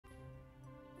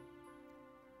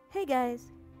Hey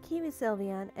guys,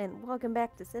 KiwiSylveon, and welcome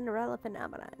back to Cinderella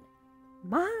Phenomenon.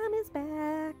 Mom is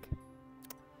back!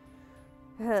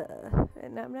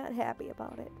 And I'm not happy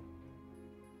about it.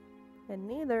 And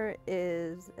neither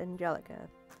is Angelica.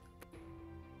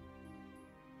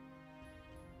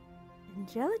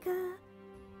 Angelica!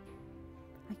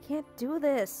 I can't do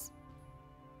this!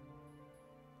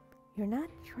 You're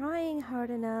not trying hard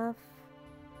enough.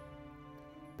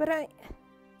 But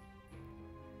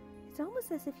It's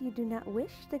almost as if you do not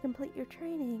wish to complete your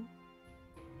training.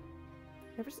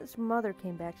 Ever since Mother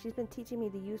came back, she's been teaching me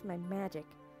to use my magic.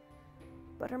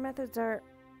 But her methods are,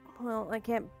 well, I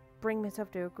can't bring myself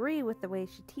to agree with the way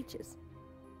she teaches.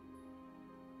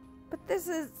 But this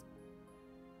is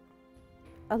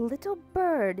a little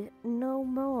bird, no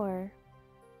more.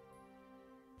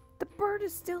 The bird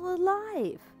is still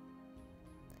alive.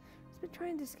 It's been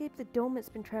trying to escape the dome it's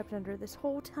been trapped under this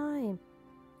whole time.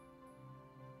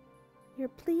 Your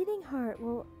bleeding heart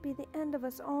will be the end of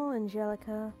us all,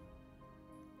 Angelica.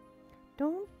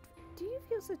 Do you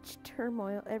feel such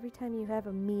turmoil every time you have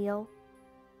a meal?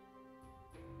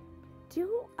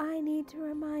 Do I need to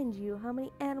remind you how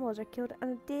many animals are killed on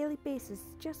a daily basis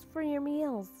just for your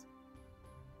meals?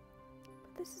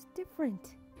 But this is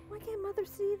different. Why can't Mother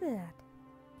see that?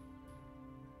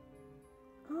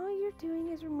 All you're doing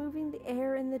is removing the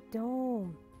air in the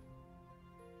dome.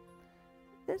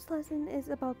 This lesson is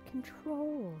about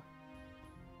control.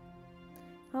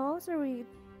 How else are we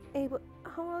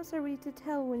to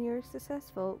tell when you're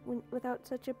successful without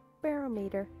such a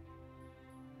barometer?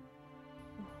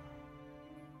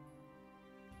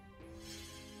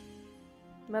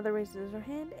 Mother raises her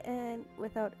hand and,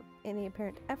 without any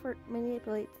apparent effort,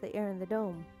 manipulates the air in the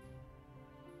dome.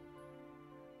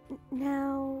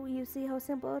 Now you see how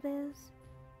simple it is?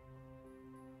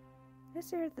 I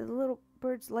stare at the little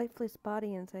bird's lifeless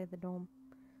body inside the dome.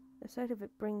 The sight of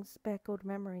it brings back old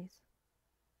memories.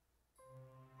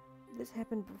 This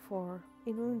happened before.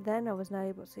 Even then I was not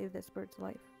able to save this bird's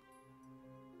life.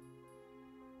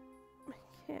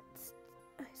 I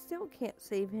still can't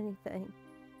save anything.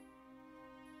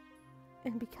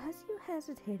 And because you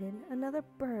hesitated, another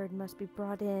bird must be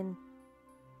brought in.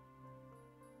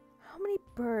 How many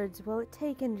birds will it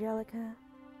take, Angelica?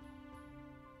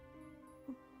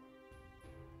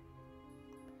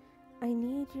 I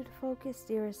need you to focus,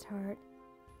 dearest heart.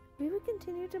 We will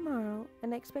continue tomorrow,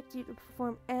 and I expect you to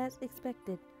perform as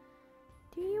expected.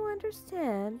 Do you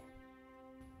understand?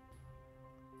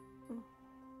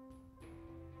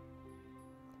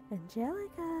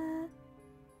 Angelica!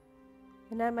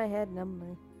 I nod my head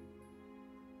numbly.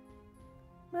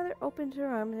 Mother opens her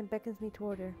arms and beckons me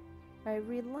toward her. I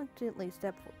reluctantly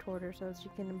step toward her so she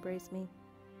can embrace me.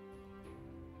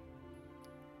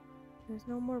 There's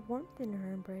no more warmth in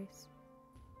her embrace.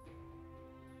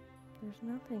 There's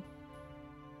nothing.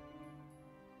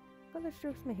 Mother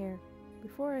strokes my hair.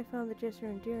 Before I found the gesture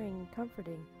endearing and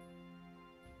comforting.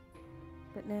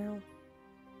 But now,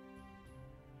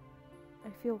 I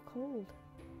feel cold.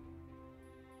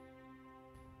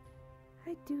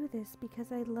 I do this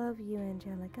because I love you,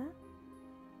 Angelica.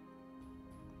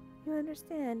 You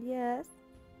understand, yes?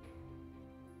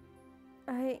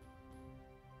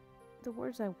 The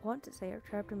words I want to say are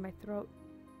trapped in my throat.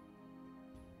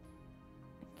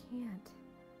 I can't.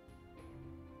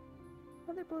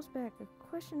 Mother blows back, a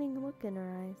questioning look in her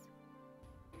eyes.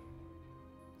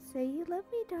 Say you love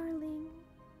me, darling.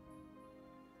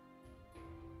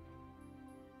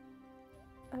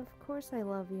 Of course I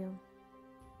love you.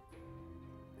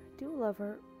 I do love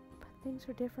her, but things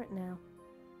are different now.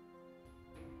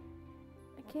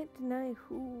 I can't deny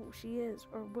who she is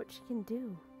or what she can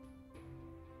do.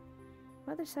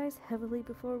 Mother sighs heavily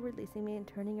before releasing me and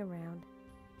turning around.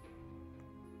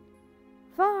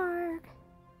 Varg!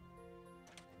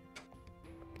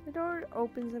 The door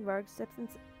opens and Varg steps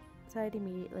inside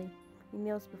immediately. He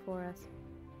kneels before us.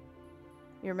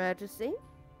 Your Majesty?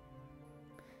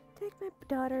 Take my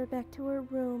daughter back to her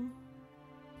room.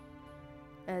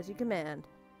 As you command.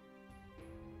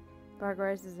 Varg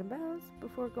rises and bows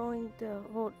before going to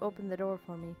open the door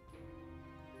for me.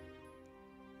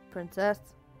 Princess?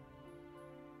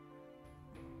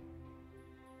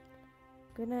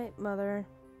 Good night, Mother.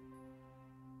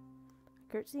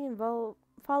 I curtsy and follow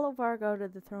Varg out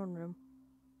of the throne room.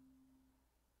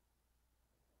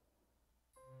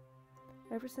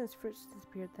 Ever since Fritz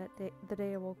disappeared the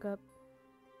day I woke up,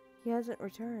 he hasn't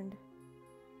returned.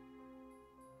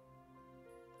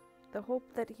 The hope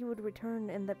that he would return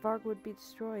and that Varg would be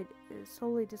destroyed is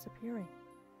slowly disappearing.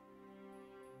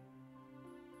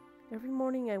 Every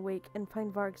morning I wake and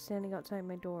find Varg standing outside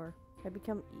my door.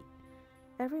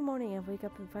 Every morning I wake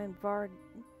up and find Varg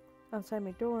outside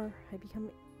my door, I become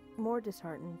more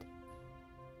disheartened.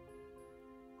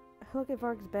 I look at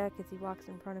Varg's back as he walks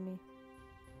in front of me.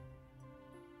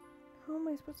 How am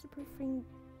I supposed to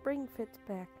bring Fritz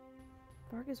back?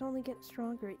 Varg is only getting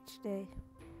stronger each day.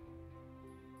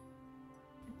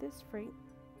 At this rate,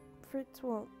 Fritz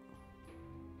won't.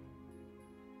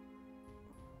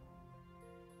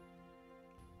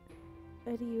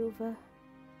 Ediuva.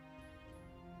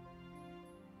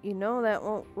 You know that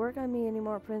won't work on me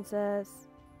anymore, Princess.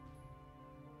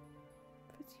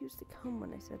 Fritz used to come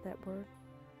when I said that word,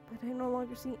 but I no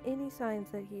longer see any signs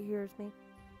that he hears me.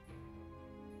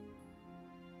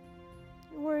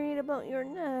 Worried about your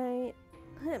night?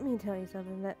 Let me tell you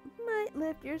something that might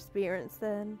lift your spirits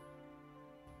then.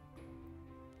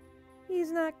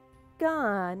 He's not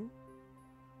gone.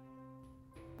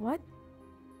 What?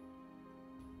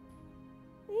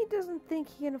 He doesn't think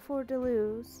he can afford to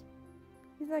lose.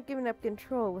 He's not giving up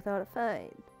control without a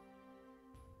fight.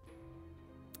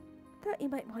 Thought you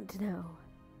might want to know.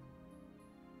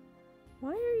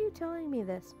 Why are you telling me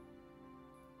this?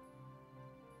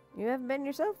 You haven't been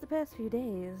yourself the past few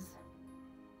days.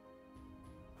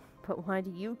 But why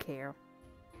do you care?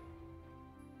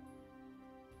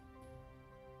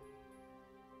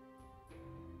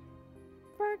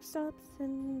 Varg stops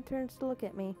and turns to look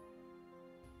at me.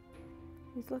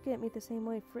 He's looking at me the same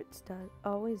way Fritz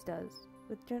always does,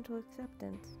 with gentle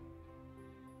acceptance.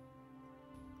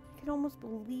 I can almost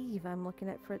believe I'm looking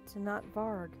at Fritz and not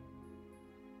Varg.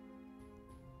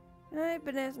 I've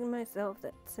been asking myself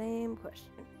that same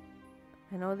question.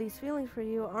 I know these feelings for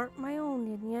you aren't my own,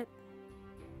 and yet...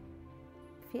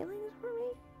 Feelings for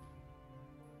me?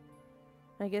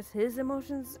 I guess his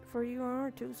emotions for you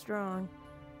aren't too strong.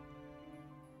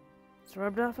 It's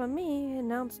rubbed off on me, and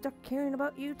now I'm stuck caring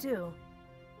about you too.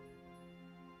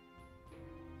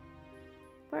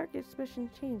 Varg's expression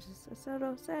changes, a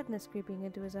subtle sadness creeping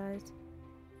into his eyes.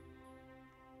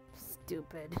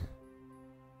 Stupid.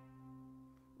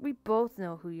 We both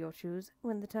know who you'll choose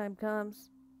when the time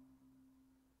comes.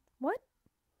 What?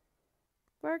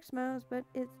 Varg smiles, but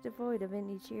it's devoid of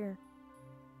any cheer.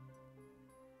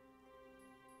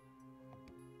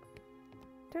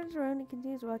 Turns around and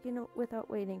continues walking without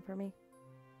waiting for me.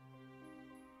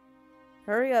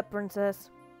 Hurry up, Princess.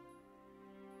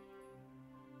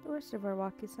 The rest of our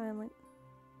walk is silent.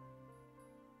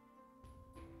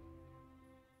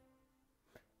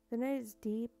 The night is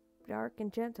deep, dark,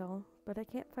 and gentle, but I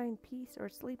can't find peace or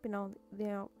sleep in all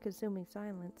the all-consuming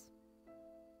silence.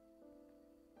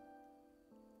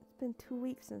 It's been 2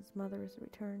 weeks since Mother has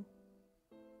returned.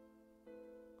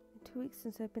 And 2 weeks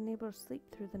since I've been able to sleep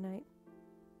through the night.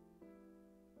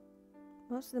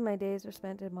 Most of my days are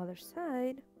spent at Mother's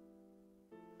side.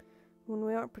 When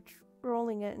we aren't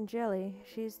patrolling at Angielle,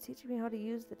 she's teaching me how to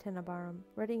use the Tenebarum,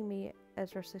 readying me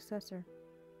as her successor.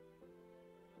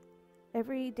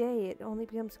 Every day it only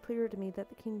becomes clearer to me that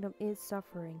the kingdom is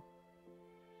suffering.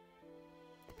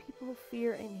 The people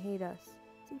fear and hate us.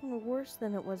 It's even worse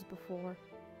than it was before.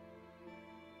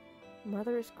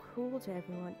 Mother is cruel to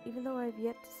everyone, even though I've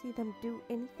yet to see them do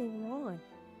anything wrong.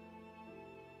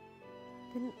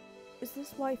 Then, is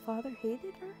this why Father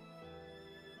hated her?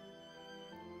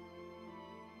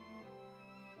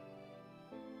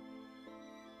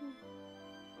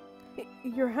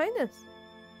 Your Highness!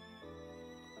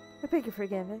 I beg your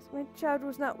forgiveness. My child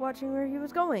was not watching where he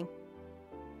was going.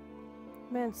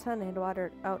 The man's son had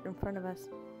wandered out in front of us.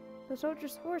 The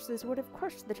soldiers' horses would have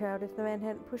crushed the child if the man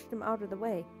hadn't pushed him out of the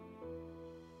way.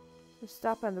 The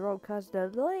stop on the road caused a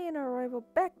delay in our arrival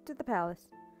back to the palace.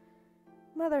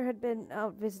 Mother had been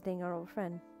out visiting our old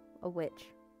friend, a witch.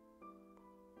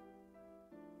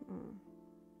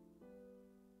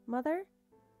 Mother?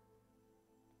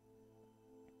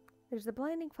 There's a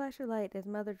blinding flash of light as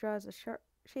Mother draws a sharp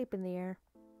shape in the air.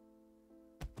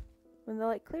 When the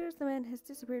light clears, the man has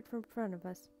disappeared from in front of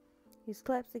us. He's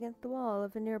collapsed against the wall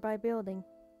of a nearby building.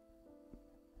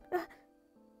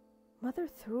 Mother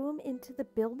threw him into the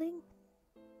building?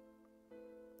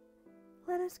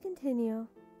 Let us continue.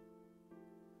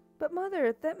 But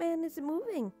Mother, that man isn't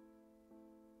moving.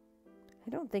 I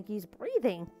don't think he's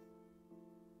breathing.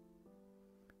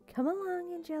 Come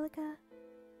along, Angelica.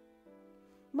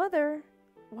 Mother,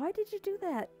 why did you do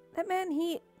that? That man,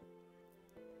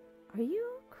 Are you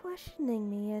questioning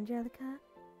me, Angelica?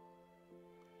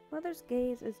 Mother's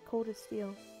gaze is cold as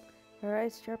steel, her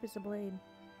eyes sharp as a blade.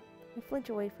 I flinch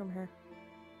away from her.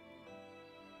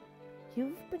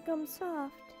 You've become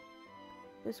soft.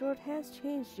 This world has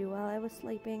changed you while I was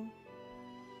sleeping.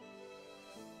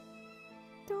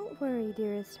 Don't worry,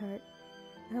 dearest heart.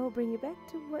 I will bring you back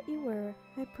to what you were,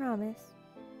 I promise.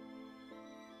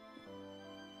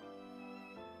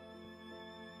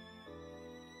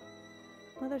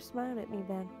 Mother smiled at me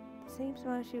then, the same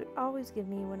smile she would always give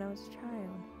me when I was a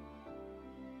child.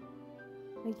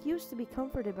 I used to be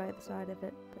comforted by the sight of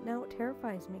it, but now it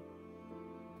terrifies me.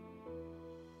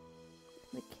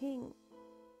 The king...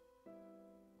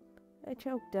 I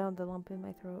choked down the lump in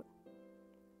my throat.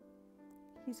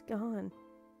 He's gone.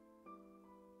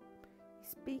 He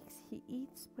speaks, he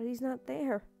eats, but he's not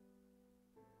there.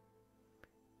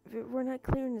 If it were not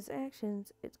clear in his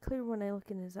actions, it's clear when I look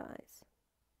in his eyes.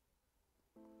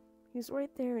 He's right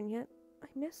there, and yet I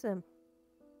miss him.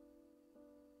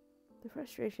 The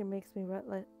frustration makes me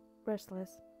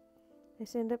restless. I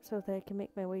stand up so that I can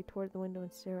make my way toward the window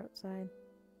and stare outside.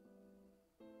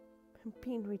 I'm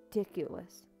being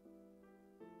ridiculous.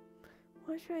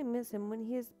 Why should I miss him when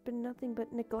he has been nothing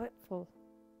but neglectful?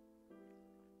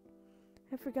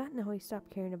 I've forgotten how he stopped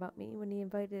caring about me when he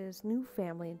invited his new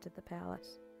family into the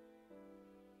palace.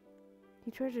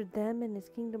 He treasured them and his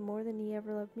kingdom more than he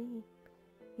ever loved me.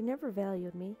 He never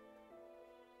valued me.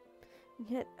 And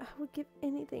yet, I would give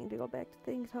anything to go back to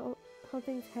things how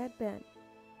things had been.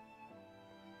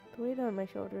 The weight on my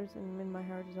shoulders and in my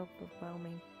heart is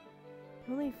overwhelming.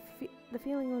 The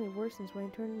feeling only worsens when I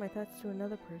turn my thoughts to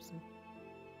another person.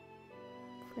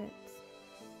 Fritz.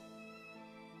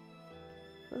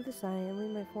 With a sigh, I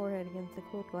lean my forehead against the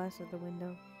cold glass of the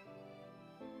window.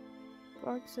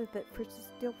 Varg said that Fritz is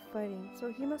still fighting,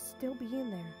 so he must still be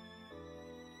in there.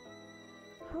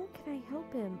 How can I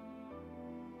help him?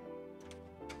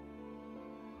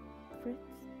 Fritz?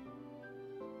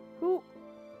 Who?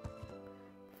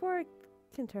 Before I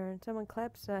can turn, someone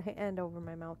claps a hand over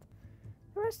my mouth.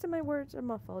 The rest of my words are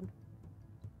muffled.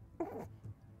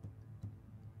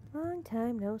 Long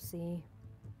time no see.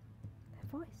 That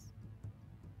voice.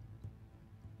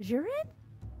 Jurin?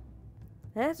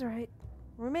 That's right.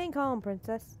 Remain calm,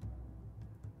 princess.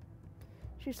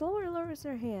 She slowly lowers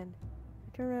her hand.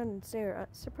 I turn around and stare,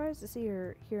 surprised to see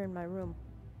her here in my room.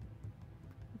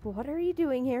 What are you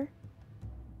doing here?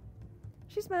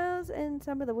 She smiles, and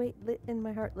some of the weight in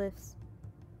my heart lifts.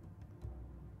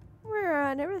 We're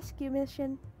on a rescue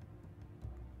mission.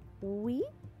 We?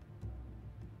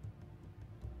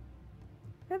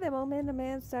 At that moment, a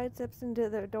man sidesteps into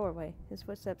the doorway, his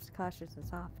footsteps cautious and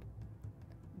soft.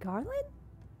 Garland?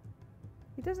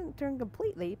 He doesn't turn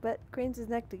completely, but cranes his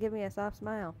neck to give me a soft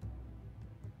smile.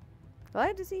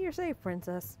 Glad to see you're safe,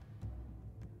 princess.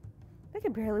 I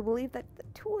can barely believe that the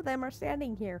two of them are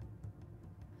standing here.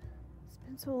 It's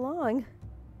been so long.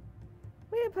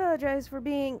 We apologize for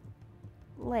being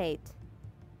late.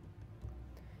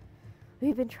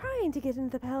 We've been trying to get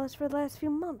into the palace for the last few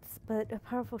months, but a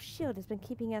powerful shield has been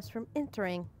keeping us from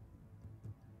entering.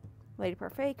 Lady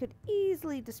Parfait could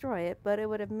easily destroy it, but it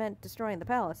would have meant destroying the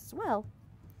palace as well.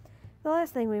 The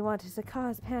last thing we want is to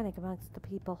cause panic amongst the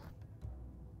people.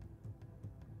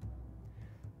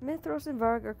 Mithros and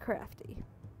Varg are crafty.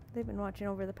 They've been watching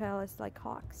over the palace like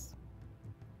hawks.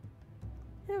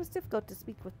 And it was difficult to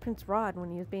speak with Prince Rod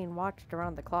when he was being watched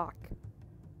around the clock.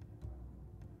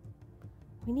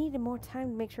 We needed more time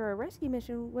to make sure our rescue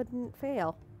mission wouldn't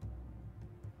fail.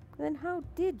 Then how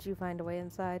did you find a way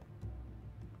inside?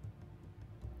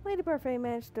 Lady Parfait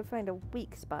managed to find a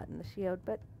weak spot in the shield,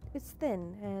 but it's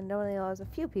thin and only allows a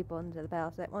few people into the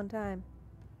palace at one time.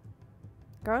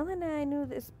 Garland and I know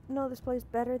this place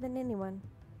better than anyone.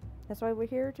 That's why we're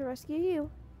here to rescue you.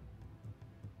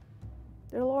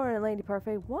 Delora and Lady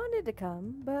Parfait wanted to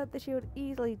come, but the shield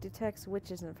easily detects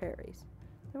witches and fairies.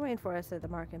 They're waiting for us at the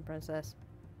market, princess.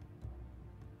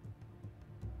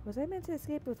 Was I meant to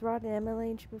escape with Rod and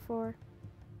Emmeline before?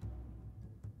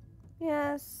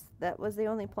 Yes, that was the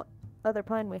only other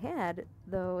plan we had,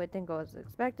 though it didn't go as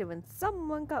expected when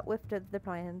someone got whiff of the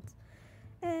plans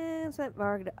and sent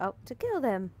Varg out to kill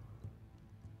them.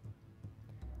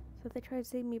 So they tried to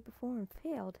save me before and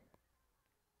failed.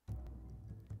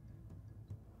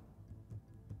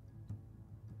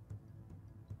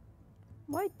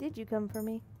 Why did you come for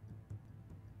me?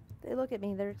 They look at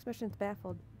me, their expressions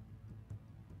baffled.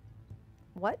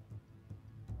 What?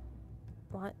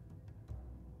 What?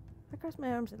 I cross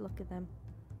my arms and look at them.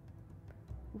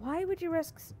 Why would you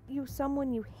rescue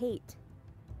someone you hate?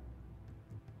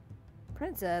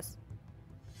 Princess?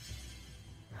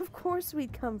 Of course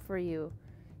we'd come for you.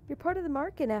 You're part of the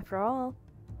market after all.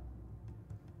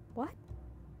 What?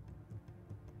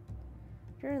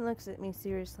 Jurin looks at me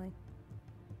seriously.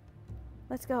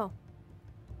 Let's go.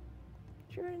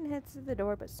 Jurin heads to the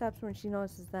door but stops when she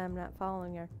notices that I'm not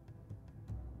following her.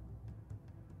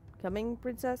 Coming,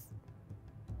 princess?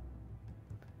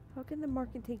 How can the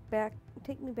market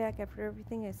take me back after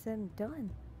everything I said and done?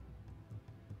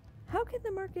 How can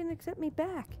the market accept me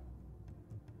back?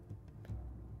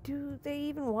 Do they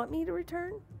even want me to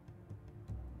return?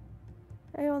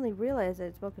 I only realized I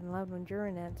had spoken aloud when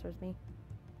Jurin answers me.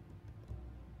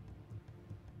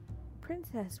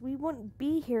 Princess, we wouldn't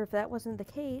be here if that wasn't the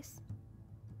case.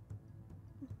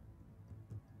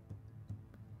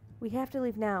 We have to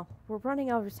leave now. We're running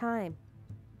out of time.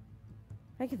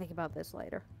 I can think about this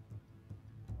later.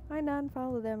 I nod and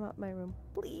follow them up my room.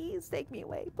 Please take me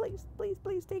away. Please, please,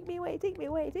 please take me away. Take me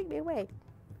away. Take me away.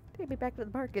 Take me back to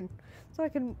the park so I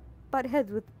can butt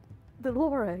heads with the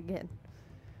Laura again.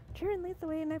 Sharon leads the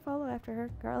way and I follow after her.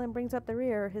 Garland brings up the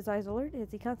rear, his eyes alert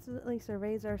as he constantly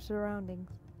surveys our surroundings.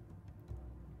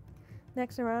 The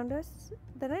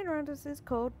night around us is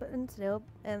cold and still,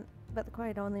 but the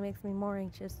quiet only makes me more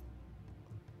anxious.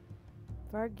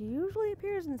 Varg usually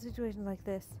appears in situations like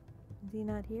this. Is he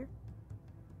not here?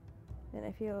 And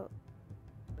I feel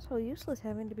so useless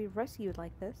having to be rescued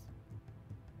like this.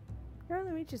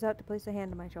 Garland reaches out to place a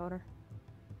hand on my shoulder.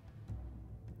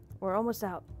 We're almost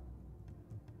out.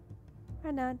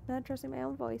 I nod, not trusting my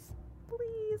own voice.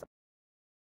 Please.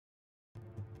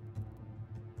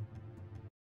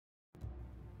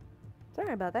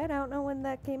 Sorry about that. I don't know when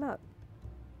that came out.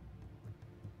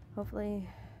 Hopefully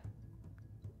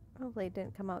it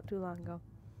didn't come out too long ago.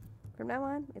 From now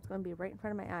on, it's going to be right in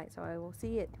front of my eyes, so I will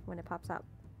see it when it pops up.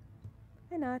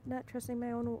 I nod, not trusting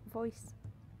my own voice.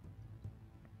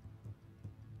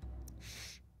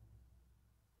 Shh.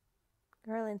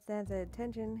 Garland stands at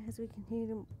attention as we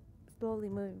continue slowly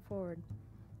moving forward.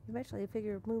 Eventually, a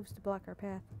figure moves to block our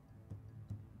path.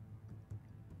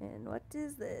 And what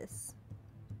is this?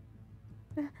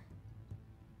 I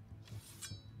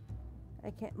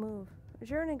can't move.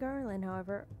 Jern and Garland,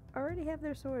 however, already have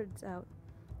their swords out.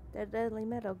 That deadly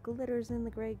metal glitters in the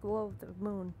gray glow of the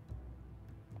moon.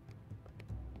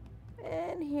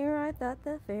 And here I thought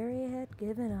the fairy had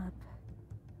given up.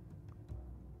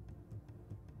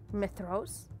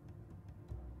 Mithros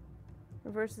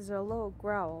reverses a low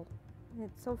growl.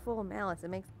 It's so full of malice it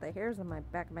makes the hairs on my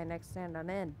back of my neck stand on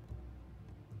end.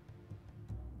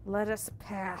 Let us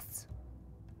pass.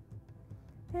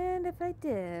 And if I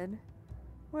did,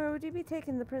 where would you be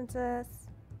taking the princess?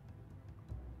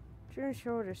 Jern's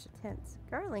shoulders tense.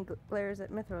 Garland glares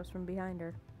at Mithros from behind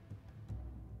her.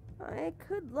 I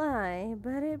could lie,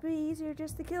 but it'd be easier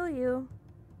just to kill you.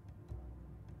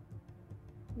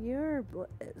 You're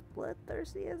as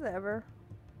bloodthirsty as ever.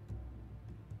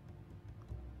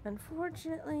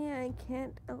 Unfortunately, I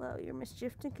can't allow your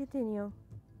mischief to continue.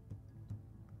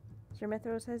 Sir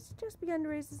Mithros has just begun to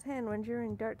raise his hand when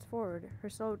Jern darts forward, her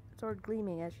sword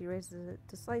gleaming as she raises it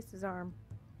to slice his arm.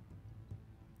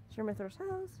 Sir Mithros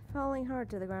howls, falling hard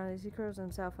to the ground as he curls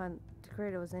himself on to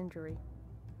cradle his injury.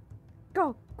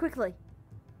 Go! Quickly!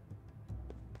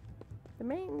 The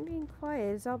man being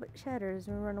quiet is all but shatters as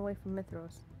we run away from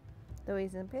Mithros. Though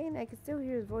he's in pain, I can still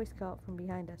hear his voice call from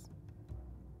behind us.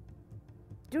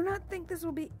 Do not think this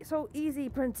will be so easy,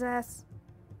 princess!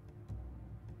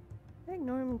 I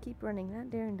ignore him and keep running, not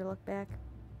daring to look back.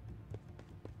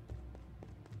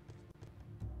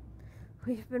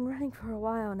 We've been running for a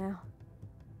while now.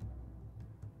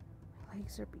 My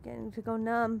legs are beginning to go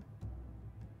numb.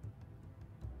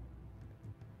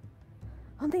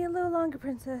 Only a little longer,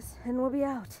 princess, and we'll be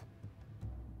out.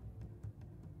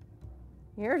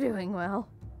 You're doing well.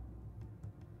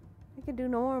 I can do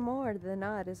no more than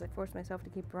nod as I force myself to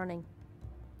keep running.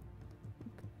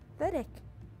 Pathetic.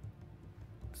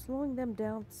 Slowing them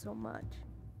down so much.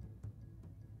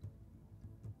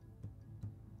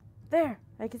 There!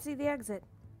 I can see the exit.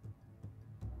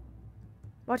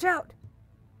 Watch out!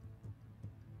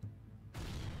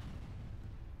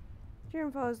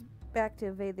 Jern falls back to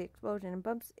evade the explosion and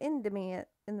bumps into me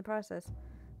in the process.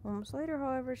 Moments later,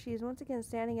 however, she is once again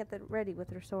standing at the ready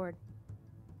with her sword.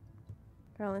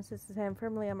 Garland sits his hand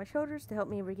firmly on my shoulders to help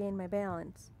me regain my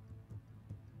balance.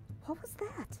 What was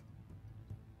that?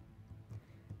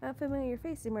 A familiar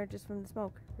face emerges from the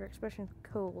smoke, her expression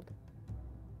cold.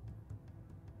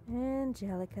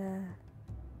 Angelica.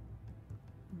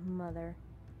 Mother.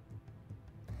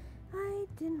 I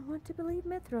didn't want to believe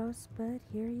Mithros, but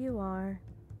here you are.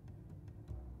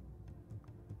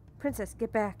 Princess,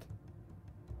 get back.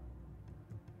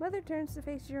 Mother turns to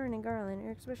face Jern and Garland,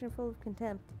 her expression full of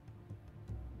contempt.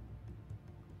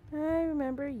 I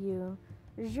remember you,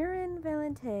 Jern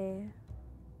Valente.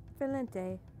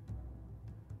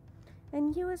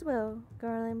 And you as well,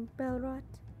 Garland Belrot.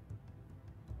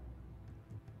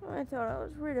 I thought I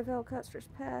was rid of Elcaster's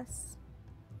past.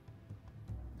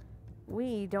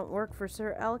 We don't work for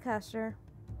Sir Elcaster.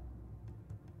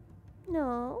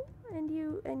 No, and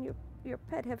you and your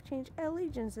pet have changed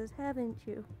allegiances, haven't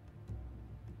you?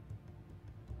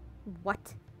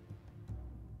 What?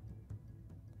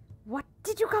 What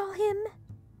did you call him?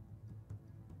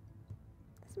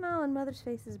 The smile on Mother's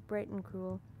face is bright and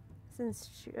cruel. Sends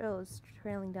chills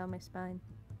trailing down my spine.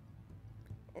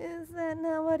 Is that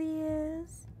not what he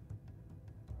is?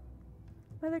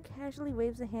 Mother casually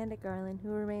waves a hand at Garland,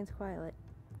 who remains quiet.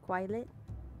 Quiet.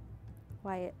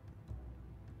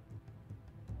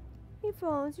 He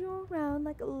follows you around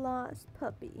like a lost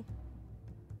puppy.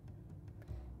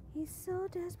 He's so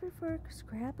desperate for a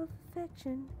scrap of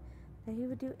affection that he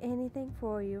would do anything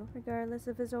for you, regardless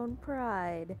of his own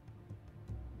pride.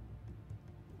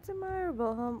 It's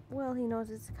admirable how well he knows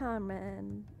his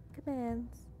commands.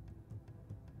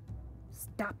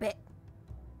 Stop it!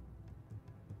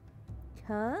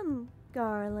 Come,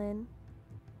 Garland.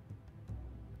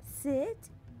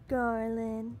 Sit,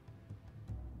 Garland.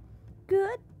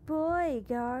 Good boy,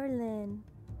 Garland.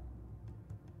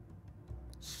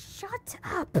 Shut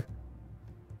up!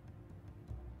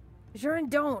 Sure,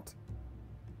 don't!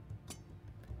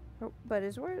 But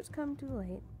his words come too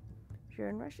late.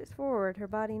 Sharon rushes forward, her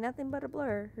body nothing but a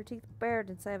blur, her teeth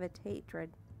bared in savage hatred.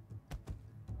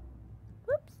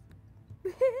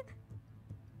 Whoops!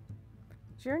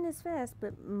 Sharon is fast,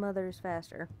 but Mother is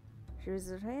faster. She raises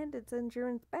her hand and sends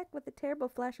Sharon's back with a terrible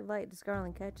flash of light as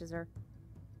Garland catches her.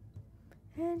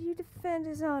 And you defend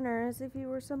his honor as if he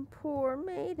were some poor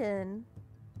maiden.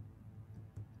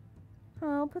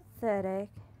 How pathetic.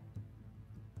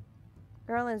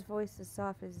 Garland's voice is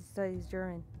soft as he studies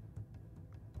Jurin.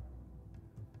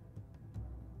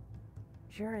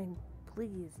 Jurin,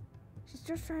 please. She's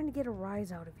just trying to get a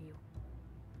rise out of you.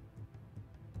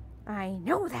 I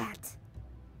know that!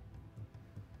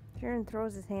 Jurin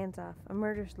throws his hands off, a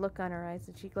murderous look on her eyes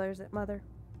as she glares at Mother.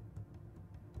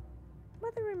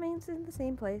 Mother remains in the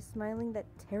same place, smiling that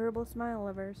terrible smile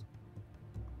of hers.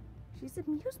 She's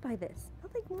amused by this,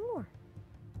 nothing more.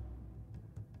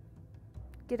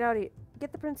 Get out of here.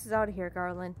 Get the princess out of here,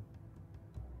 Garland.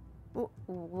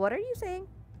 What are you saying?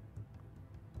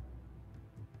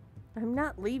 I'm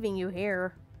not leaving you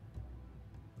here.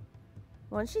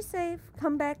 Once she's safe,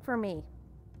 come back for me.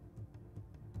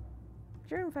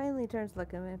 Sharon finally turns to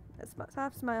look at him, a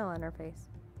soft smile on her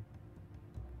face.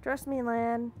 Trust me,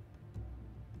 Lan.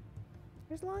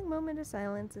 There's a long moment of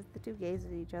silence as the two gaze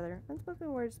at each other.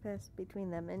 Unspoken words pass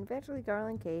between them, and eventually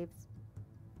Garland caves.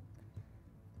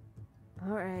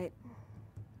 All right.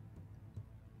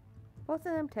 Both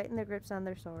of them tighten their grips on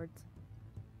their swords.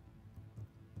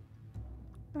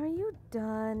 Are you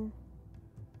done?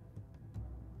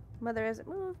 Mother hasn't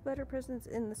moved, but her presence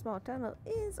in the small tunnel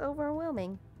is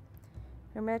overwhelming.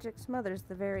 Her magic smothers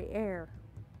the very air.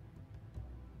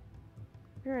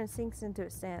 Jurin sinks into a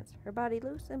stance, her body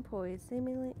loose and poised,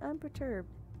 seemingly unperturbed.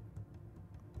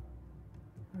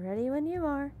 Ready when you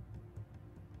are.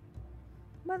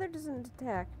 Mother doesn't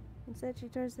attack. Instead, she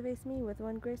turns to face me with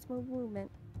one graceful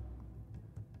movement.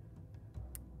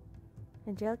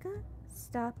 Angelica,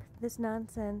 stop this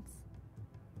nonsense.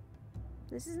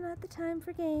 This is not the time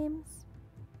for games.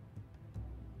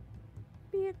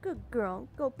 Be a good girl.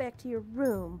 Go back to your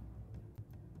room.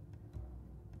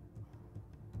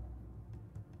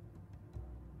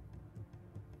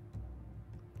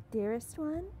 Dearest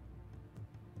one?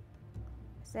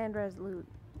 I stand resolute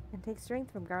and take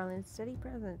strength from Garland's steady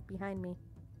presence behind me.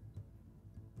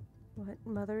 What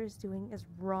Mother is doing is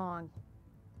wrong.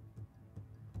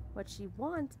 What she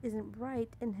wants isn't right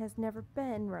and has never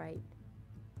been right.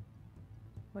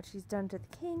 What she's done to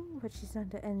the king, what she's done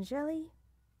to Angielle.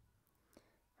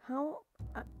 How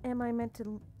am I meant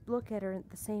to look at her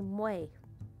the same way?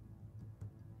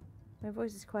 My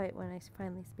voice is quiet when I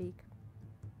finally speak.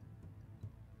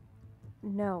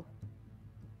 No.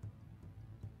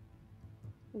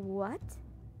 What?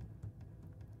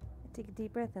 I take a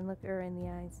deep breath and look her in the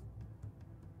eyes.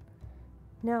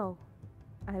 No,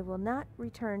 I will not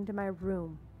return to my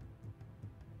room.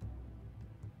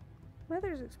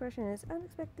 Mother's expression is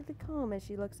unexpectedly calm as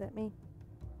she looks at me.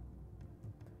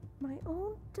 My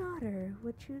own daughter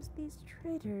would choose these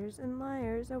traitors and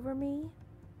liars over me?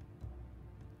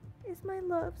 Is my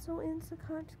love so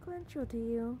inconsequential to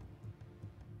you?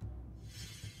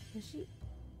 Does she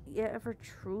ever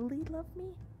truly love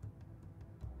me?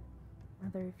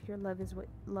 Mother, if your love is what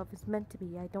love is meant to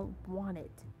be, I don't want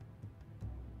it.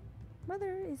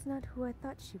 Mother is not who I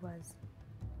thought she was.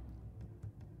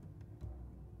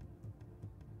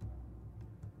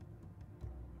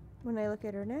 When I look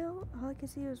at her now, all I can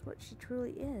see is what she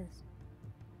truly is.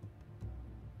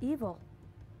 Evil.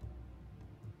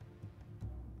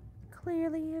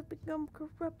 Clearly, I've become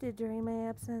corrupted during my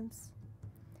absence.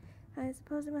 I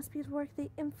suppose it must be the work of the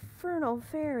infernal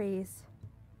fairies.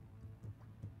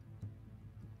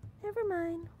 Never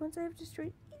mind. Once I have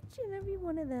destroyed each and every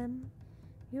one of them.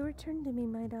 You return to me,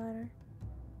 my daughter.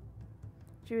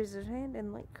 She raises her hand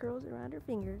and light curls around her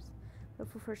fingers.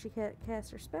 But before she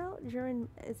casts her spell, Jurin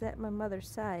is at my mother's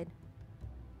side.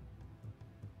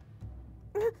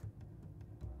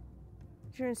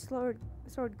 Jurin's sword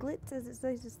glits as it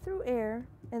slices through air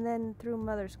and then through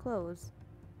mother's clothes.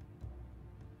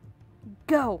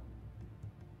 Go!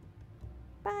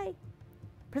 Bye.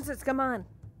 Princess, come on.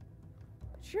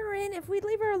 Jurin, if we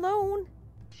leave her alone.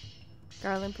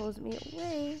 Garland pulls me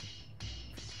away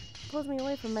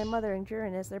from my mother and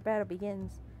Jurin as their battle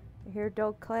begins. I hear a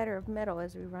dull clatter of metal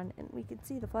as we run, and we can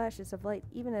see the flashes of light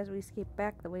even as we escape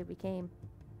back the way we came.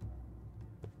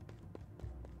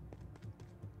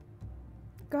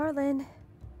 Garland!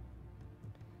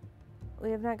 We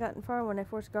have not gotten far when I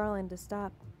force Garland to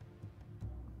stop.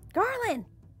 Garland!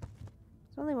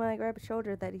 It's only when I grab his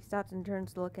shoulder that he stops and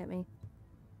turns to look at me.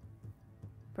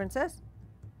 Princess?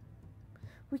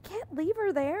 We can't leave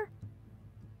her there.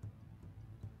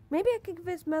 Maybe I can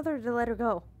convince Mother to let her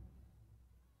go.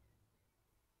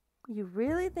 You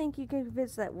really think you can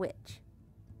convince that witch?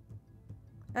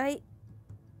 I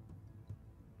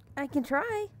can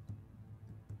try.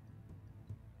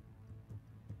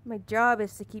 My job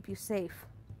is to keep you safe.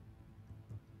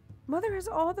 Mother has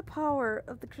all the power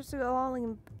of the Crystal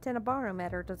and Tenebarum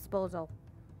at her disposal.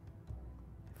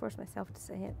 I force myself to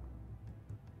say it.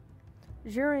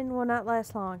 Jurin will not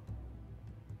last long.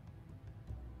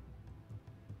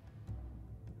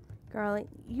 Garland,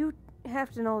 you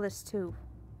have to know this too.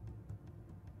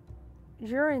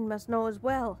 Jurin must know as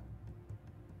well.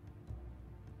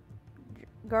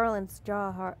 Garland's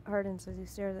jaw hardens as he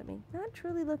stares at me, not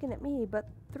truly looking at me, but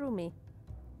through me.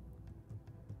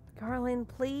 Garland,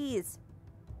 please.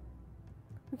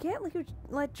 We can't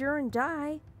let Jurin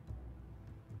die.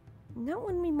 Not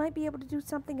when we might be able to do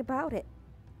something about it.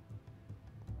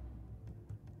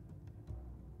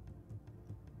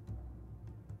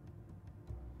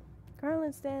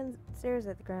 Garland stares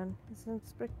at the ground,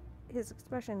 his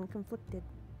expression conflicted.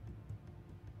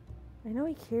 I know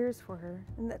he cares for her,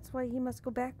 and that's why he must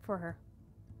go back for her.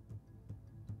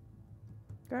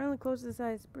 Garland closes his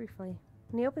eyes briefly.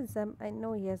 When he opens them, I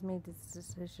know he has made his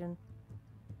decision.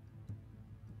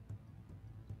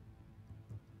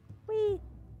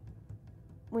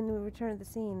 When we return, the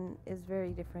scene is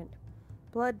very different.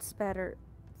 Blood spatters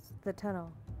the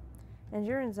tunnel, and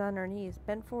Jurin's on her knees,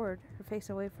 bent forward, her face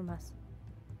away from us.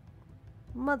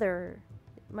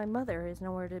 My mother is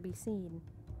nowhere to be seen.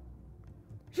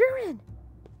 Jurin!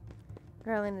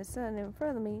 Garland is suddenly in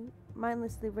front of me,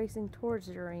 mindlessly racing towards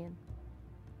Jurin.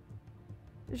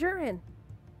 Jurin!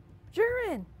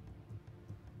 Jurin!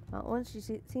 All at once she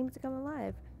seems to come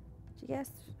alive. She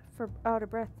gasps out of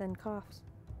breath and coughs.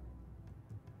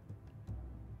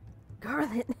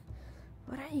 Garland,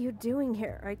 what are you doing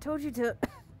here? I told you to...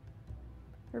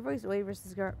 Her voice wavers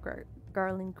as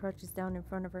Garland crouches down in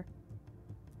front of her.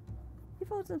 He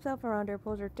folds himself around her,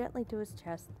 pulls her gently to his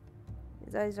chest.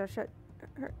 His eyes are shut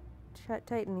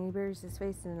tight, and he buries his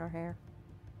face in her hair.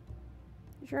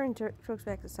 Jurin chokes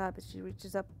back a sob as she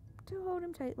reaches up to hold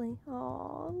him tightly.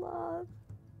 Aw, love.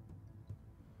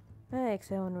 I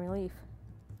exhale in relief.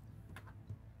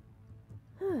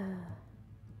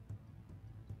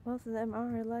 Both of them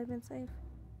are alive and safe.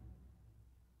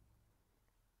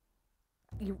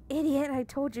 You idiot! I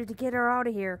told you to get her out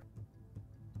of here.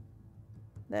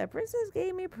 The princess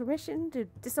gave me permission to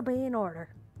disobey an order.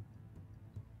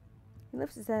 He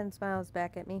lifts his head and smiles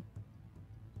back at me.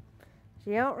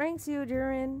 She outranks you,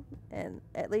 Jurin, and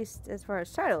at least as far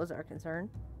as titles are concerned.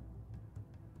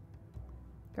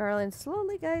 Garland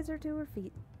slowly guides her to her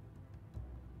feet.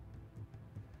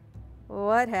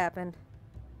 What happened?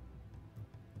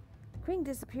 The queen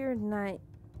disappeared and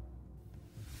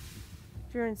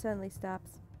Jurin suddenly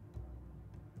stops.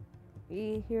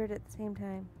 We hear it at the same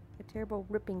time. A terrible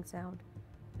ripping sound,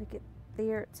 like the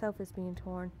air itself is being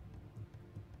torn.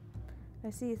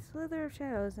 I see a slither of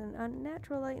shadows and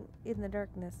unnatural light in the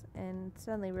darkness, and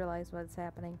suddenly realize what's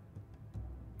happening.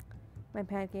 My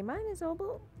panicking mind is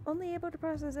only able to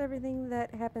process everything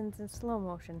that happens in slow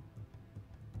motion.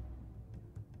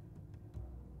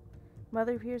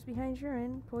 Mother appears behind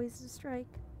Jurin, poised to strike.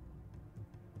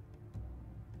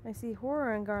 I see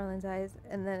horror in Garland's eyes,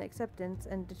 and then acceptance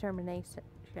and determination.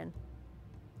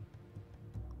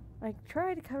 I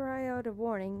try to cry out a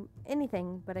warning,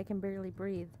 anything, but I can barely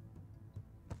breathe.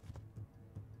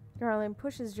 Garland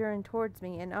pushes Jurin towards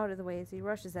me and out of the way as he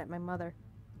rushes at my mother.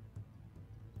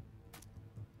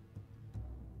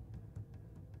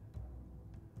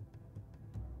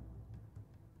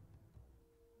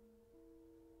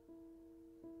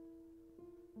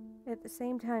 At the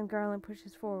same time Garland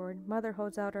pushes forward, Mother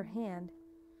holds out her hand.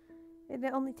 It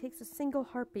only takes a single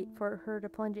heartbeat for her to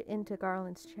plunge it into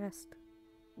Garland's chest.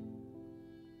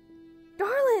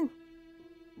 Garland!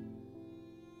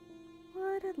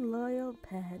 What a loyal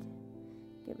pet,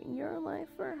 giving your life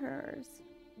for hers.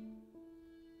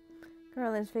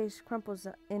 Garland's face crumples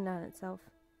in on itself.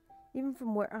 Even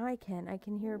from where I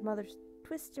can hear Mother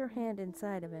twist her hand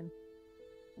inside of him.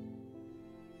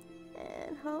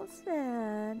 And how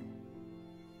sad.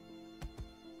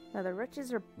 Mother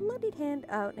reaches her bloodied hand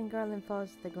out and Garland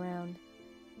falls to the ground.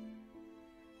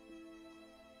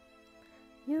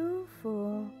 You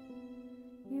fool.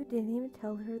 You didn't even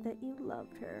tell her that you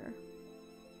loved her.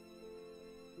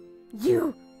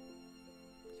 You!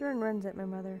 Jurin runs at my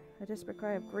mother, a desperate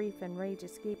cry of grief and rage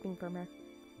escaping from her.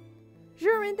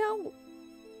 Jurin, don't!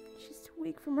 She's too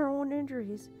weak from her own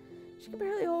injuries. She can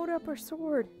barely hold up her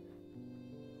sword.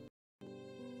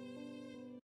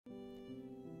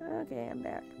 Okay, I'm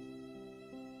back.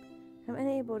 I'm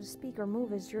unable to speak or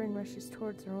move as Jurin rushes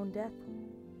towards her own death.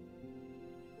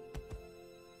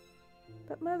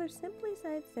 But Mother simply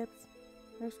sidesteps,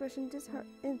 her expression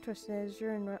disinterested as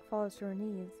Jurin falls to her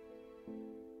knees.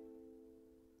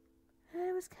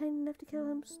 I was kind enough to kill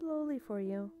him slowly for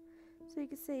you, so you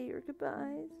could say your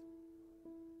goodbyes.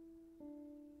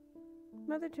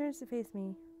 Mother turns to face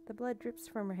me. The blood drips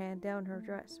from her hand down her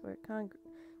dress, where it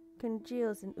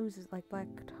congeals and oozes like black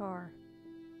tar.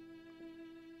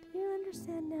 Do you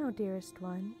understand now, dearest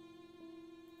one?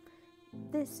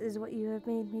 This is what you have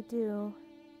made me do.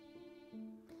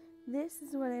 This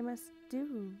is what I must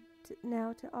do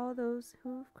now to all those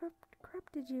who have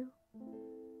corrupted you.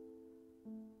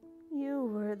 You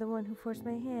were the one who forced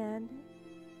my hand.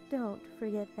 Don't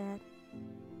forget that.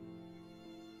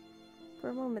 For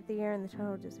a moment, the air in the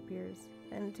tunnel disappears,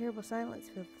 and a terrible silence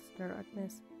fills the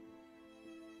darkness.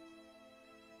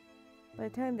 By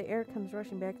the time the air comes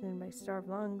rushing back into my starved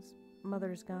lungs,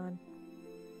 Mother is gone.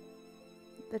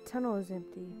 The tunnel is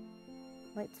empty.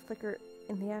 Lights flicker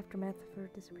in the aftermath of her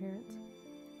disappearance.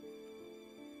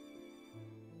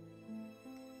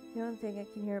 The only thing I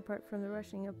can hear apart from the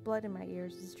rushing of blood in my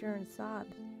ears is Jurin's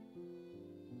sobs.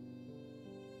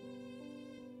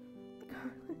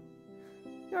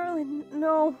 Garland,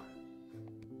 no!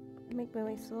 I make my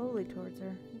way slowly towards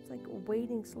her. It's like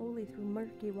wading slowly through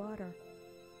murky water.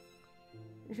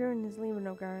 Jurin is leaving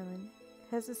of Garland,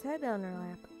 has his head on her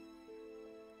lap.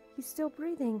 He's still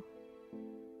breathing.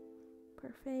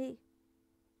 Parfait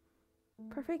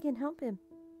can help him.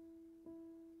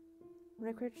 When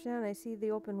I crouch down, I see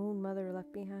the open wound Mother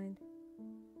left behind.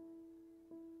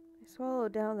 I swallow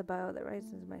down the bile that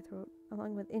rises in my throat,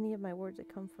 along with any of my words of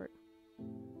comfort.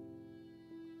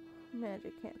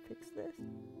 Magic can't fix this.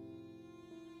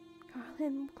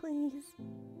 Garland, please.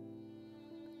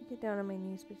 I get down on my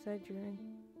knees beside Jurin.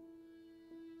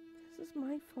 This is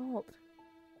my fault.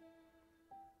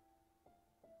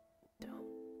 Don't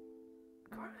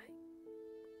cry.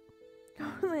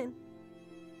 Garland!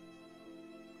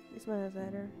 He smiles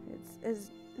at her. It's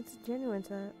a genuine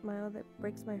smile that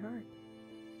breaks my heart.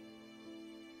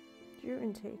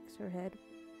 Jurin takes her head.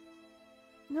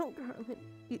 No, Garland,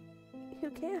 you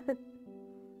can't.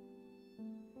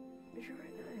 Jurin,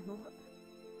 I love.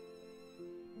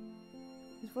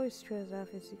 His voice trails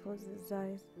off as he closes his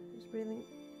eyes, his breathing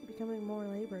becoming more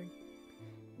labored.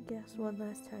 He gasps one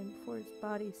last time before his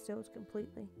body stills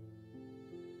completely.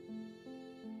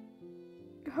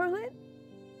 Garland?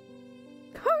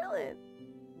 Garland!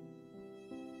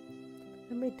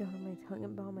 I bite down on my tongue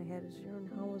and bow my head as Jurin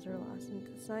howls her loss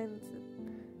into the silence of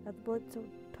the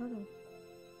blood-soaked tunnel.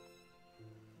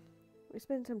 We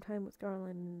spend some time with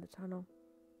Garland in the tunnel.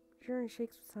 Jurin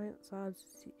shakes with silent sobs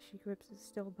as she grips his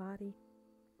still body.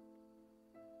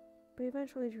 But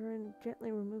eventually Jurin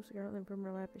gently removes Garland from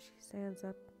her lap as she stands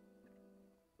up.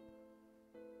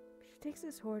 She takes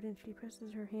his sword and she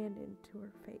presses her hand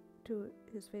into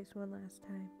his face one last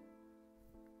time.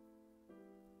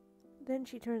 Then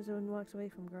she turns and walks away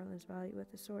from Garland's body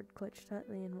with the sword clutched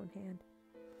tightly in one hand.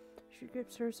 She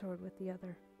grips her sword with the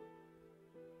other.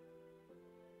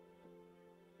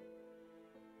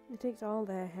 It takes all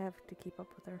that I have to keep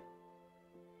up with her.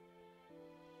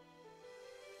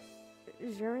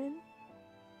 Jurin?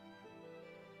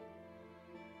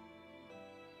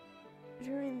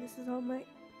 Jurin, this is all my...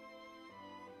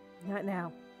 Not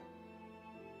now.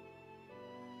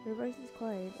 Her voice is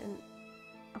quiet, and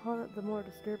all the more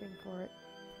disturbing for it.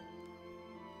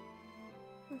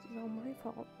 This is all my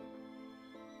fault.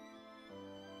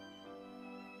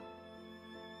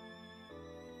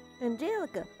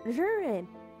 Angelica! Jurin!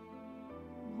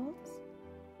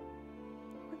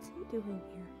 What's he doing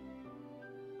here?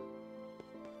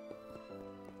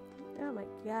 Oh my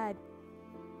god.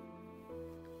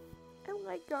 I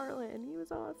like Garland. He was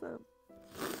awesome.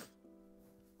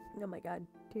 Oh my god.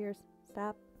 Tears.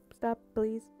 Stop. Stop,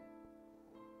 please.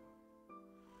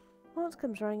 Waltz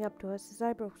comes running up to us, his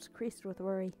eyebrows creased with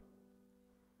worry.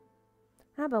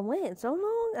 I've been waiting so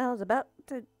long, I was about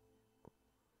to...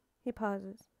 He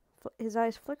pauses, his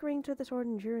eyes flickering to the sword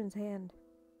in Jurin's hand.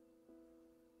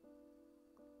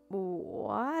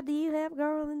 Why do you have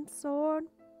Garland's sword?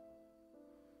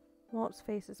 Waltz's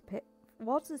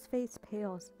face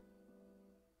pales.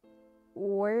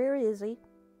 Where is he?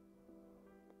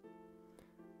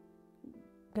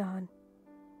 Gone.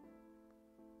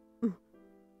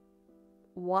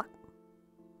 What?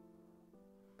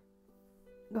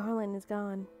 Garland is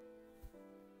gone.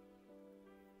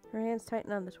 Her hands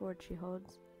tighten on the sword she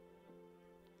holds.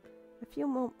 For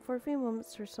a few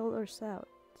moments her shoulders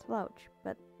slouch,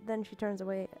 but then she turns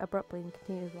away abruptly and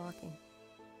continues walking.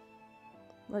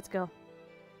 Let's go.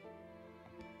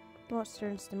 Waltz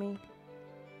turns to me.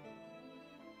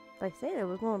 They said it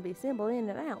was going to be simple in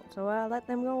and out, so I let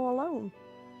them go alone.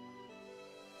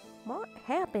 What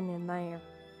happened in there?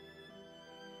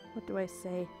 What do I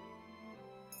say?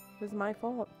 It was my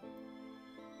fault.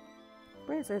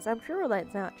 Princess, I'm sure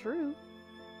that's not true.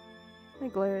 I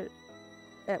glare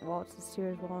at Waltz's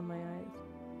tears well in my eyes.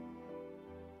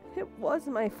 It was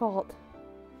my fault.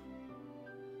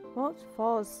 Waltz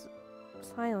falls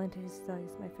silent as he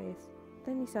studies my face.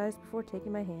 Then he sighs before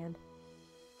taking my hand.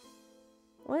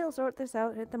 We'll sort this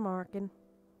out at the market.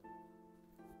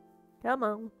 Come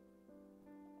on.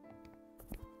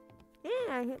 Yeah,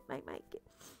 I hit my mic.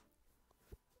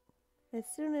 As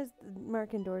soon as the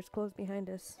market doors close behind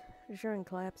us, Jurin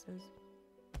collapses.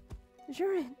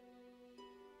 Jurin!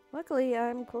 Luckily,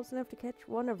 I'm close enough to catch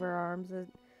one of her arms,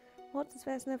 and Waltz is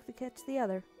fast enough to catch the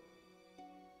other.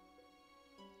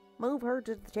 Move her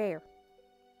to the chair.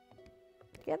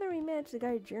 Together we manage to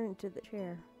guide Jurin to the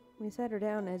chair. We set her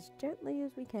down as gently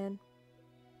as we can.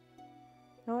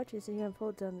 I watch as she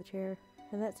unfolds on the chair,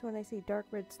 and that's when I see dark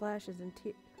red slashes and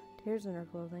tears in her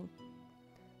clothing.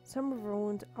 Some of her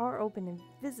wounds are open and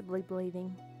visibly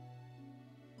bleeding.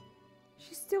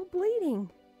 She's still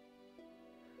bleeding!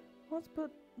 Waltz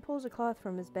pulls a cloth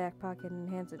from his back pocket and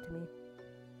hands it to me.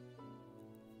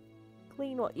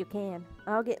 Clean what you can.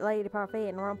 I'll get Lady Parfait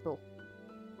and Rumpel.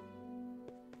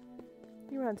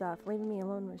 He runs off, leaving me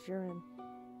alone with Jurin.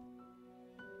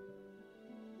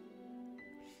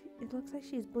 It looks like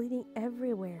she's bleeding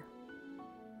everywhere.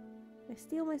 I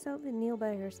steel myself and kneel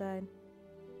by her side.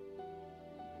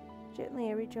 Gently,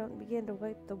 I reach out and begin to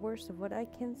wipe the worst of what I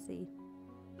can see.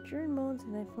 Jurin moans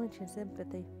and I flinch in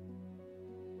sympathy.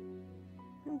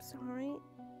 I'm sorry.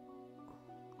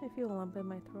 I feel a lump in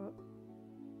my throat.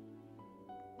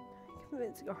 I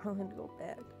convinced Garland to go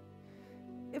back.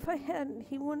 If I hadn't,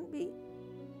 he wouldn't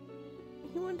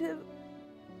have...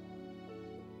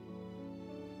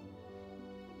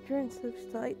 Jurin slips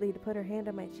slightly to put her hand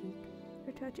on my cheek.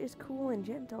 Her touch is cool and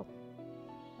gentle.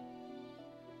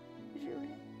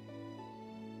 Jurin.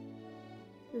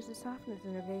 There's a softness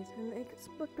in her face and an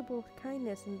inexplicable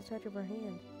kindness in the touch of her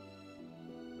hand.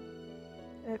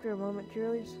 After a moment,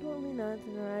 Julie slowly nods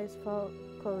and her eyes fall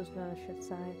closed on a shut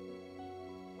side.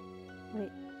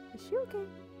 Wait, is she okay?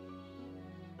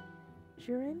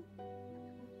 Jurin?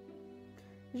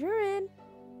 Jurin!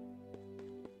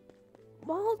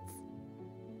 Waltz!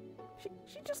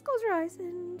 She just closed her eyes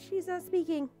and she's not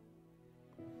speaking.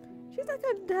 She's not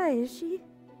gonna die, is she?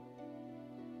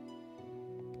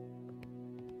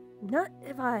 Not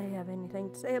if I have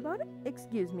anything to say about it.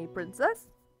 Excuse me, princess.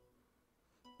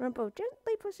 Rumpel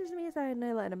gently pushes me aside and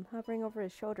I let him, hovering over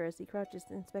his shoulder as he crouches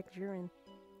to inspect Jurin.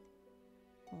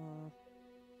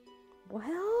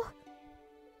 Well?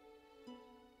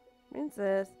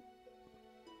 Princess.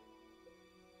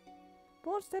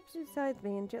 Paul steps beside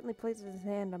me and gently places his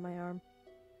hand on my arm.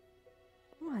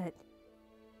 What?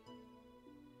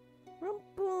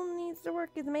 Rumpel needs to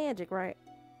work his magic, right?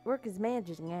 Work his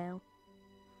magic now.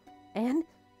 And?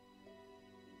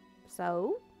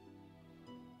 So?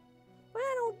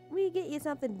 Why don't we get you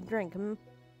something to drink, I'm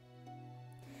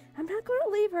not going to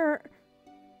leave her.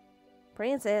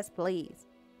 Princess, please.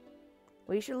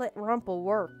 We should let Rumpel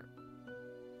work.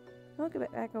 I look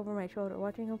back over my shoulder,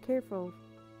 watching how carefully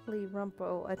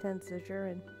Rumpel attends to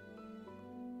Jurin.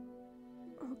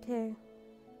 Okay.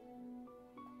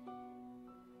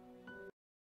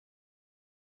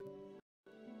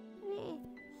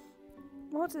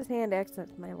 Waltz's hand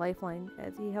accents my lifeline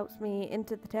as he helps me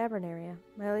into the tavern area.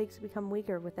 My legs become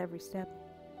weaker with every step.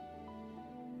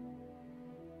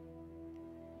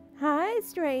 Hi,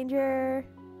 stranger!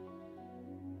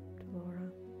 To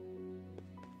Laura.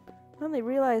 I only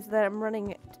realize that I'm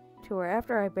running to her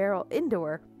after I barrel into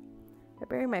her. I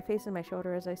bury my face in my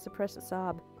shoulder as I suppress a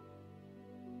sob.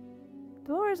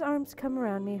 Dolores' arms come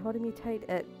around me, holding me tight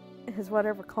as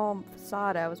whatever calm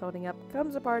facade I was holding up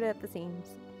comes apart at the seams.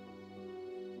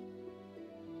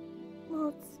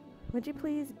 Maltz, would you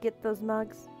please get those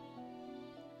mugs?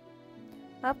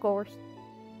 Of course.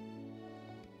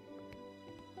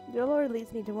 Dolores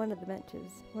leads me to one of the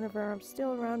benches, one of her arms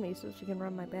still around me so she can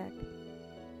rub my back.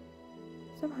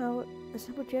 Somehow, a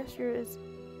simple gesture is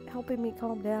helping me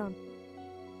calm down.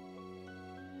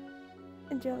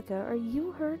 Angelica, are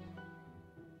you hurt?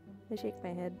 I shake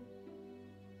my head.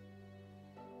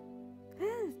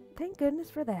 Thank goodness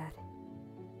for that.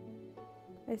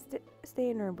 I stay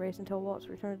in her embrace until Waltz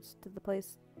returns to the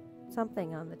place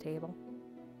something on the table.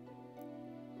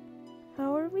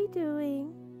 How are we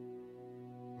doing?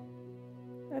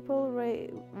 I pull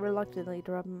away reluctantly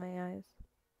to rub my eyes.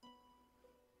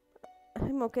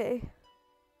 I'm okay.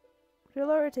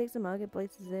 Dolores takes a mug and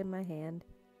places it in my hand.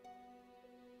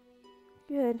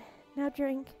 Good. Now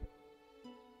drink.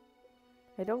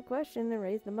 I don't question and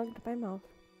raise the mug to my mouth.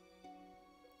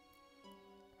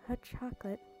 Hot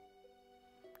chocolate.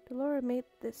 Dolores made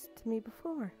this to me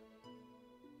before.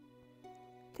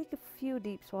 Take a few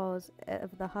deep swallows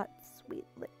of the hot, sweet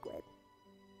liquid.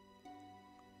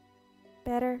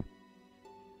 Better?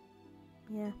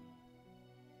 Yeah.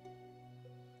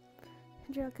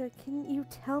 Angelica, can you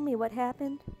tell me what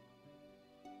happened?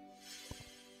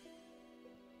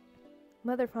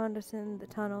 Mother found us in the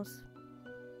tunnels.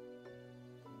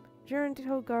 Jern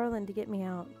told Garland to get me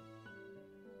out.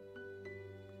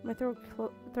 My throat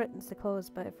threatens to close,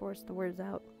 but I force the words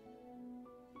out.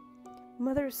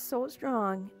 Mother is so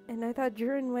strong, and I thought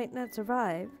Jern might not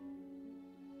survive.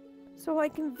 So I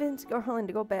convinced Garland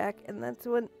to go back, and that's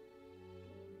when...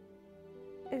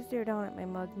 I stare down at my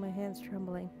mug, my hands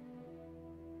trembling.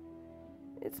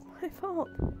 It's my fault.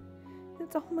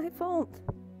 It's all my fault.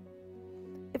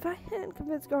 If I hadn't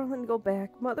convinced Garland to go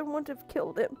back, Mother wouldn't have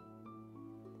killed him.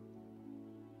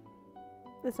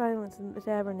 The silence in the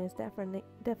tavern is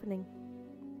deafening.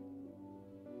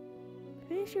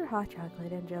 Finish your hot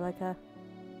chocolate, Angelica.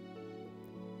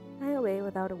 I obey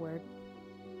without a word.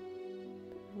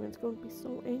 Everyone's going to be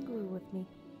so angry with me.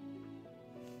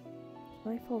 It's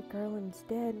my fault Garland's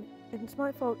dead, and it's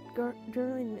my fault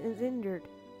Garland is injured.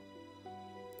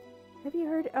 Have you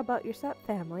heard about your Sup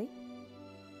family?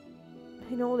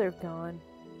 I know they're gone.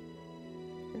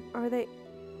 And are they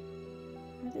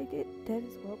dead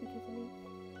as well because of me?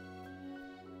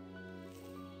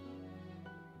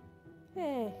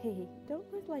 Hey,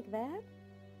 don't look like that.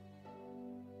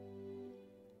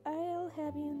 I'll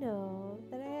have you know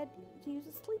that I had to use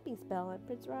a sleeping spell on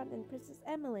Prince Ron and Princess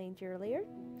Emmeline earlier.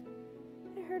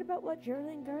 I heard about what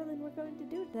Jurley and Garland were going to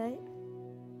do tonight.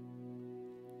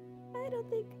 I don't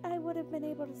think I would have been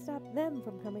able to stop them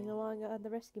from coming along on the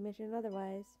rescue mission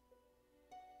otherwise.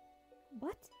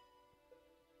 What?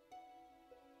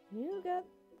 You got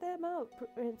them out,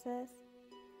 Princess.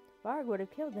 Varg would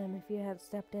have killed them if you had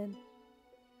stepped in.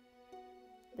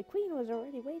 The Queen was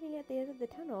already waiting at the end of the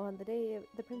tunnel on the day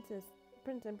the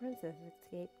Prince and Princess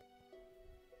escaped.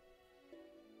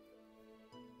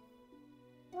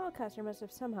 Wildcaster must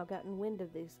have somehow gotten wind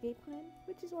of the escape plan,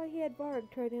 which is why he had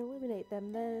Varg try to eliminate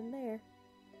them then and there.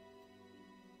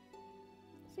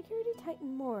 Security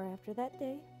tightened more after that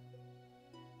day.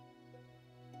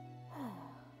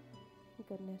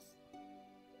 Goodness.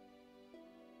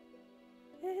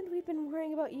 And we've been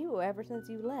worrying about you ever since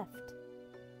you left.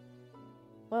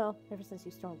 Well, ever since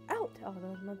you stormed out all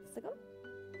those months ago.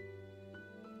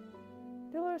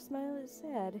 Dolores' smile is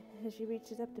sad as she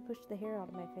reaches up to push the hair out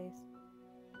of my face.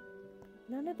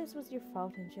 None of this was your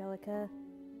fault, Angelica.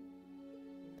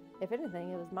 If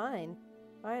anything, it was mine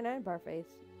and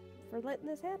Barface, for letting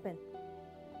this happen.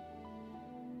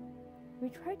 We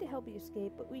tried to help you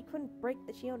escape, but we couldn't break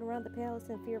the shield around the palace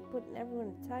in fear of putting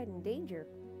everyone inside in danger.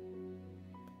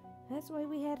 That's why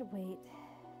we had to wait.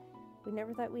 We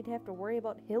never thought we'd have to worry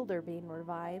about Hildur being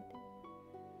revived.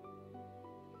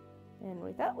 And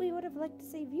we thought we would have liked to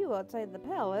save you outside the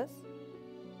palace.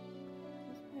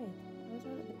 That's right. I was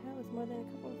out of the palace more than a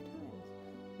couple of times.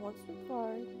 Once with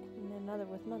Varg, and another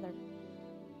with Mother.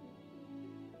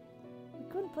 We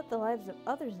couldn't put the lives of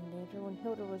others in danger when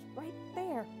Hildur was right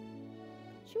there.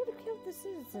 She would have killed the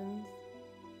citizens.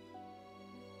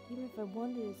 Even if I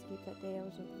wanted to escape that day I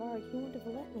was with Varg, he wouldn't have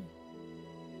let me.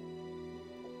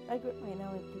 I grip my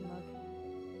now empty mug.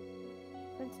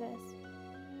 Princess,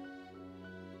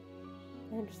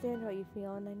 I understand how you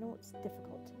feel, and I know it's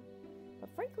difficult. But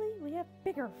frankly, we have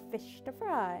bigger fish to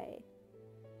fry.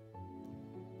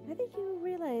 I think you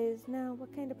realize now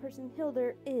what kind of person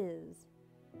Hilda is.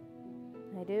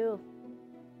 I do.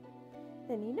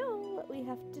 Then you know what we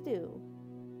have to do.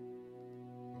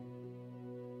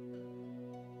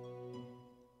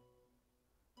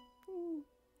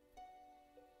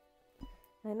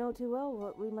 I know too well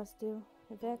what we must do.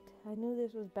 In fact, I knew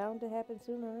this was bound to happen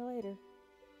sooner or later.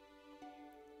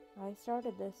 I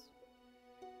started this.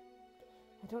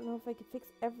 I don't know if I could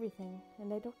fix everything,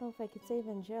 and I don't know if I could save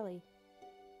Angielle.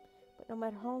 But no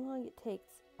matter how long it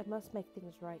takes, I must make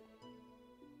things right.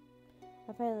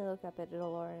 I finally look up at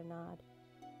Dolora and nod.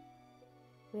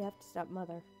 We have to stop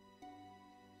Mother.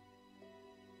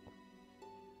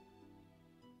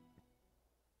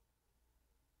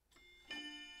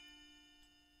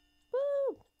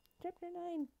 Woo! Chapter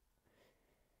 9.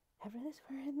 After this,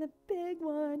 we're in the big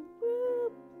one.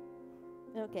 Woo!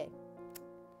 Okay.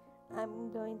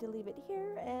 I'm going to leave it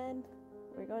here, and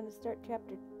we're going to start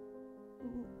chapter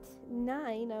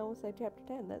 9. I almost said chapter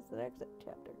 10. That's the next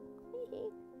chapter.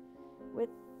 With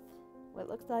what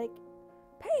looks like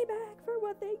payback for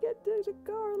what they get to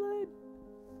Garland.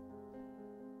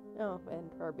 Oh,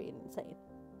 and her being insane.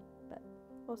 But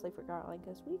mostly for Garland,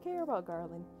 because we care about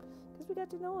Garland. Because we got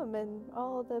to know him in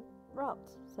all the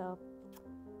routes. So,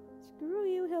 screw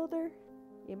you, Hilda.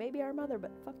 You may be our mother,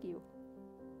 but fuck you.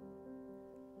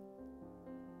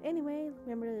 Anyway,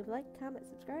 remember to like, comment,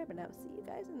 subscribe, and I'll see you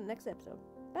guys in the next episode.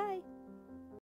 Bye!